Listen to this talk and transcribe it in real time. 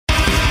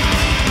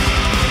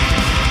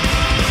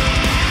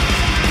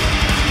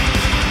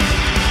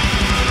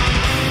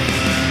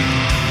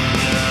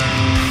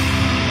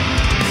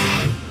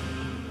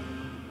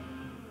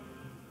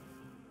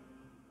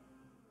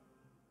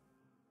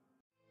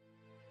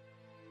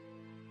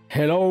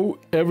Hello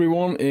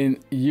everyone in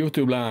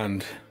YouTube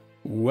land.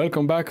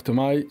 Welcome back to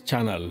my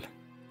channel.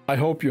 I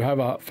hope you have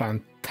a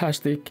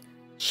fantastic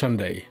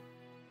Sunday.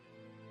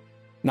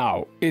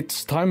 Now,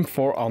 it's time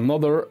for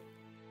another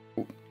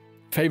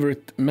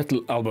favorite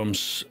metal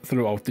albums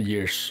throughout the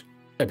years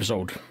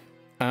episode.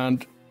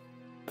 And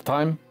the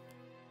time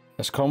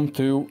has come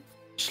to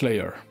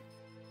Slayer.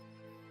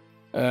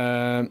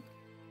 And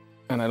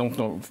I don't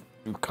know if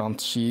you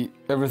can't see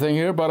everything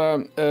here, but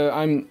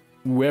I'm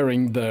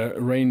wearing the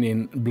Rain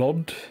in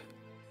Blood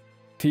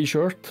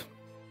t-shirt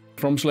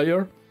from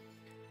Slayer.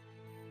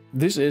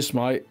 This is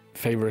my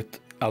favorite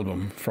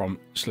album from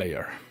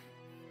Slayer,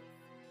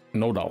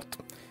 no doubt.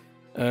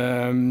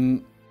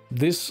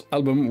 This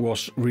album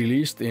was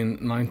released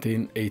in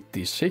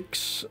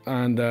 1986,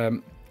 and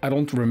I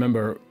don't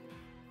remember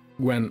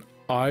when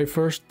I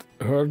first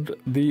heard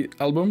the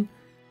album,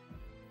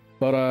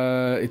 but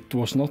it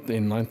was not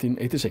in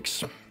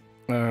 1986.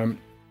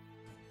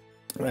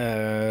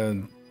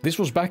 This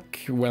was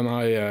back when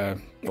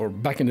or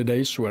back in the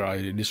days where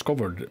I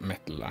discovered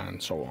metal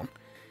and so on.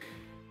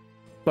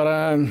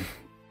 But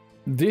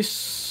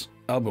this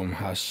album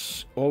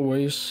has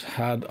always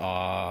had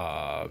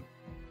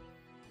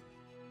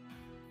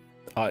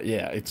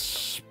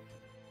it's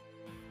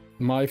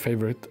my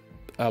favorite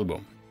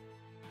album.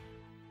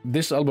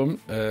 This album,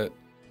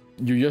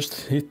 you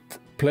just hit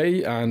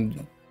play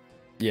and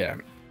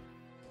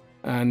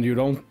and you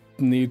don't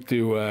need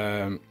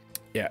to,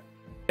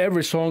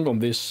 every song on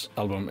this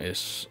album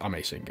is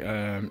amazing.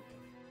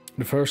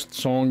 The first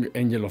song,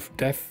 Angel of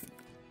Death,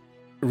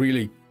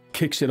 really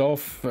kicks it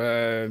off.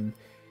 And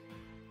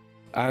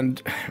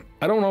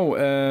I don't know,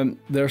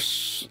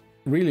 there's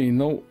really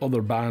no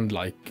other band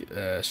like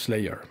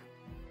Slayer.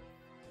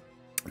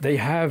 They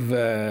have,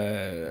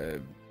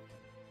 I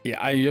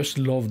just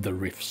love the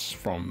riffs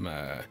from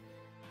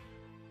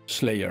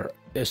Slayer,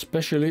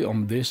 especially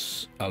on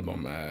this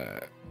album.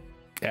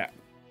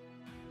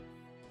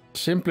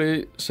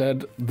 Simply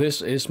said,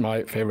 this is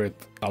my favorite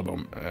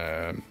album.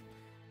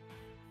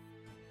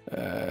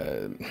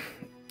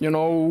 You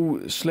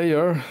know,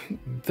 Slayer,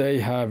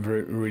 they have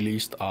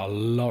released a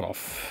lot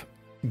of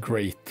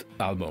great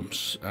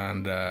albums,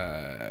 and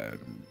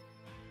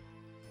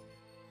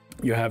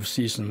you have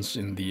Seasons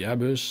in the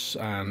Abyss,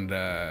 and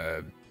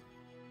that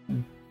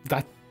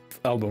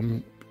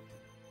album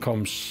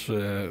comes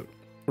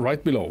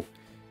right below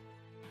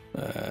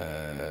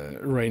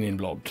Rain in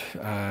Blood.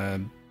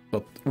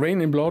 But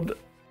Rain in Blood,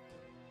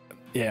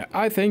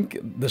 I think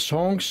the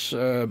songs,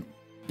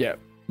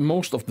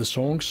 most of the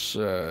songs,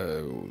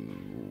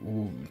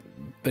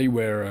 they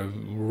were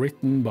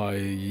written by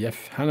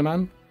Jeff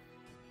Hanneman,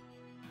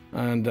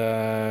 and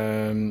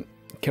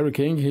Kerry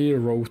King, he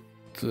wrote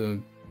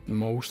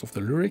most of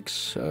the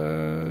lyrics,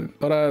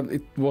 but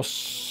it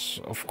was,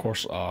 of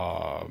course,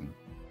 a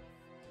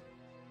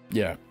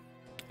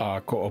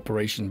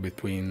cooperation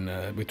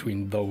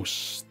between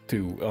those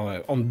two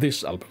on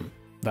this album,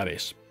 that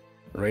is.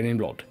 Rain in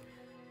Blood.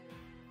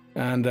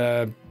 And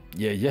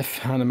Jeff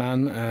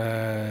Hanneman,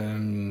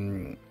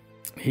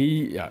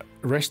 he,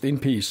 rest in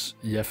peace,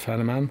 Jeff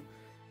Hanneman.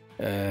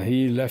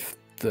 He left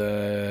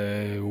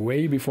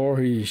way before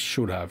he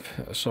should have.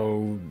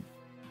 So,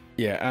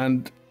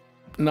 and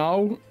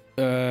now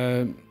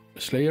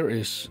Slayer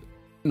is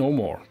no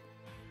more.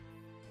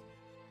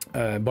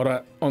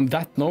 But on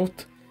that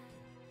note,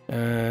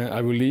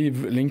 I will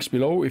leave links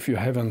below if you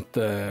haven't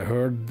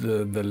heard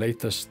the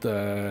latest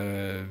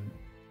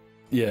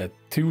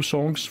two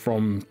songs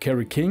from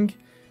Kerry King.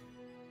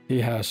 He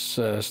has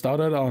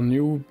started a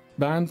new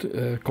band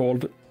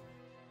called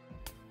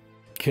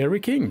Kerry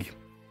King.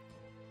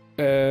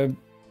 If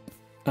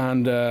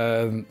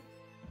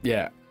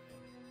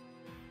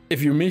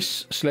you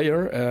miss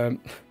Slayer,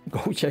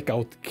 go check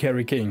out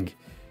Kerry King.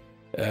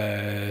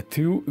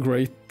 Two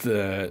great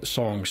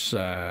songs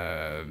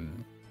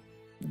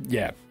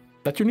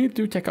that you need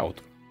to check out.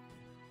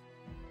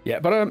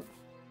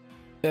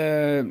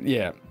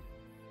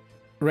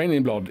 Rain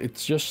in Blood,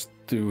 it's just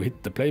to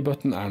hit the play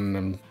button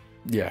and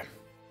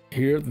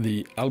hear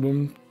the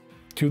album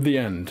to the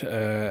end.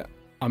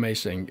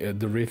 Amazing,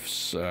 the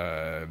riffs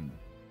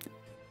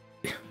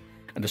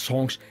and the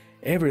songs,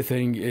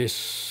 everything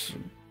is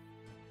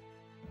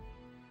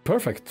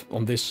perfect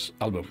on this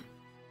album.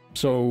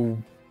 So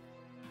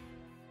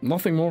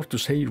nothing more to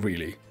say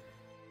really.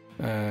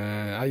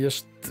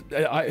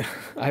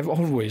 I've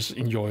always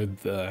enjoyed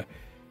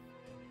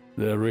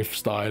the riff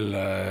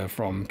style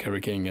from Kerry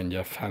King and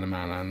Jeff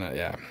Hanneman, and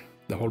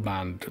the whole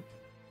band,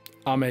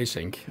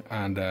 amazing.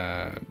 And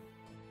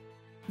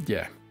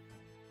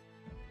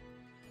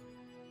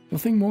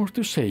nothing more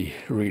to say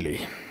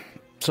really.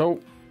 So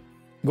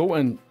go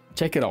and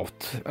check it out.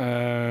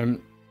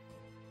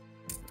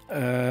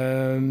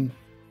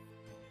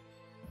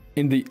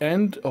 In the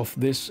end of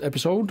this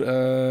episode,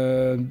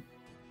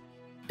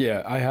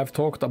 I have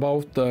talked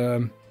about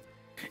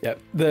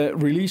the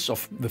release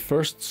of the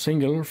first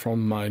single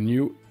from my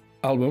new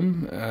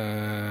album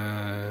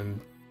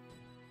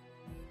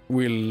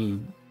will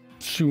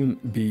soon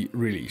be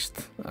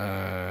released.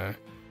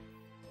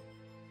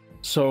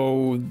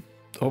 So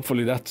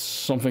hopefully that's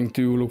something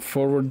to look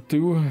forward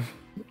to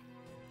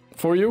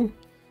for you.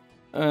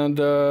 And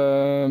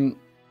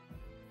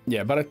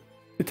yeah, but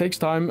it takes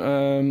time.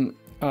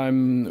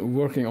 I'm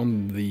working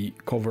on the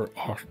cover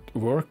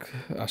artwork,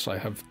 as I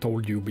have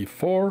told you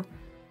before,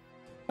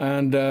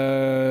 and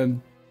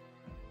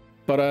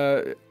but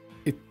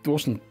it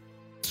wasn't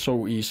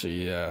so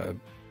easy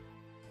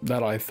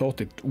that I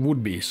thought it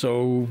would be.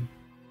 So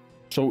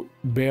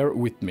bear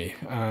with me.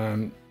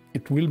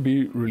 It will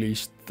be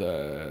released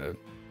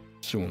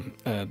soon.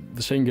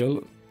 The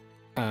single,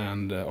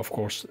 and of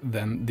course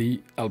then the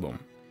album.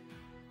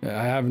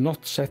 I have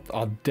not set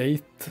a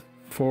date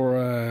for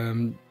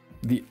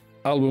the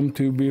album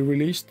to be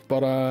released,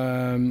 but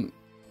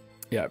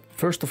yeah,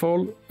 first of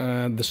all,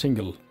 the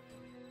single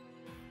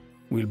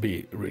will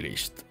be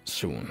released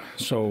soon.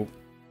 So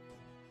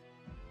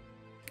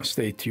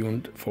stay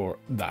tuned for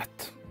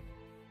that.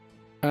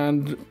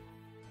 And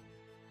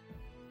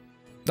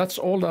that's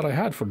all that I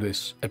had for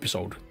this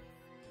episode.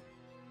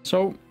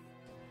 So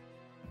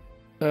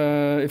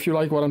if you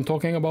like what I'm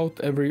talking about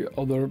every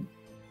other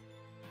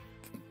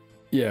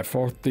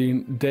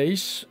 14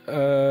 days,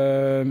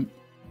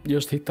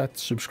 just hit that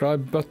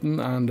subscribe button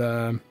and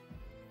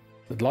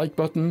that like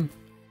button,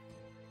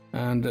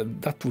 and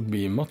that would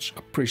be much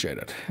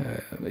appreciated.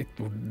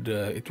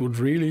 It would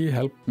really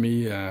help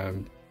me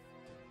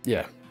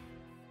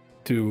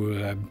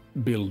to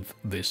build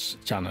this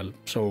channel.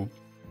 So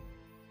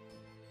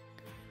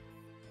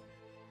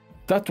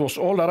that was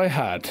all that I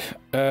had.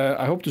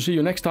 I hope to see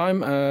you next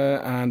time,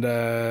 and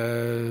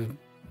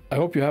I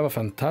hope you have a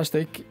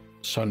fantastic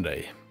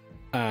Sunday,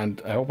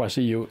 and I hope I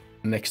see you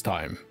next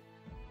time.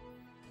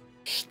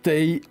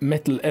 Stay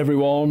metal,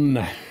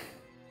 everyone!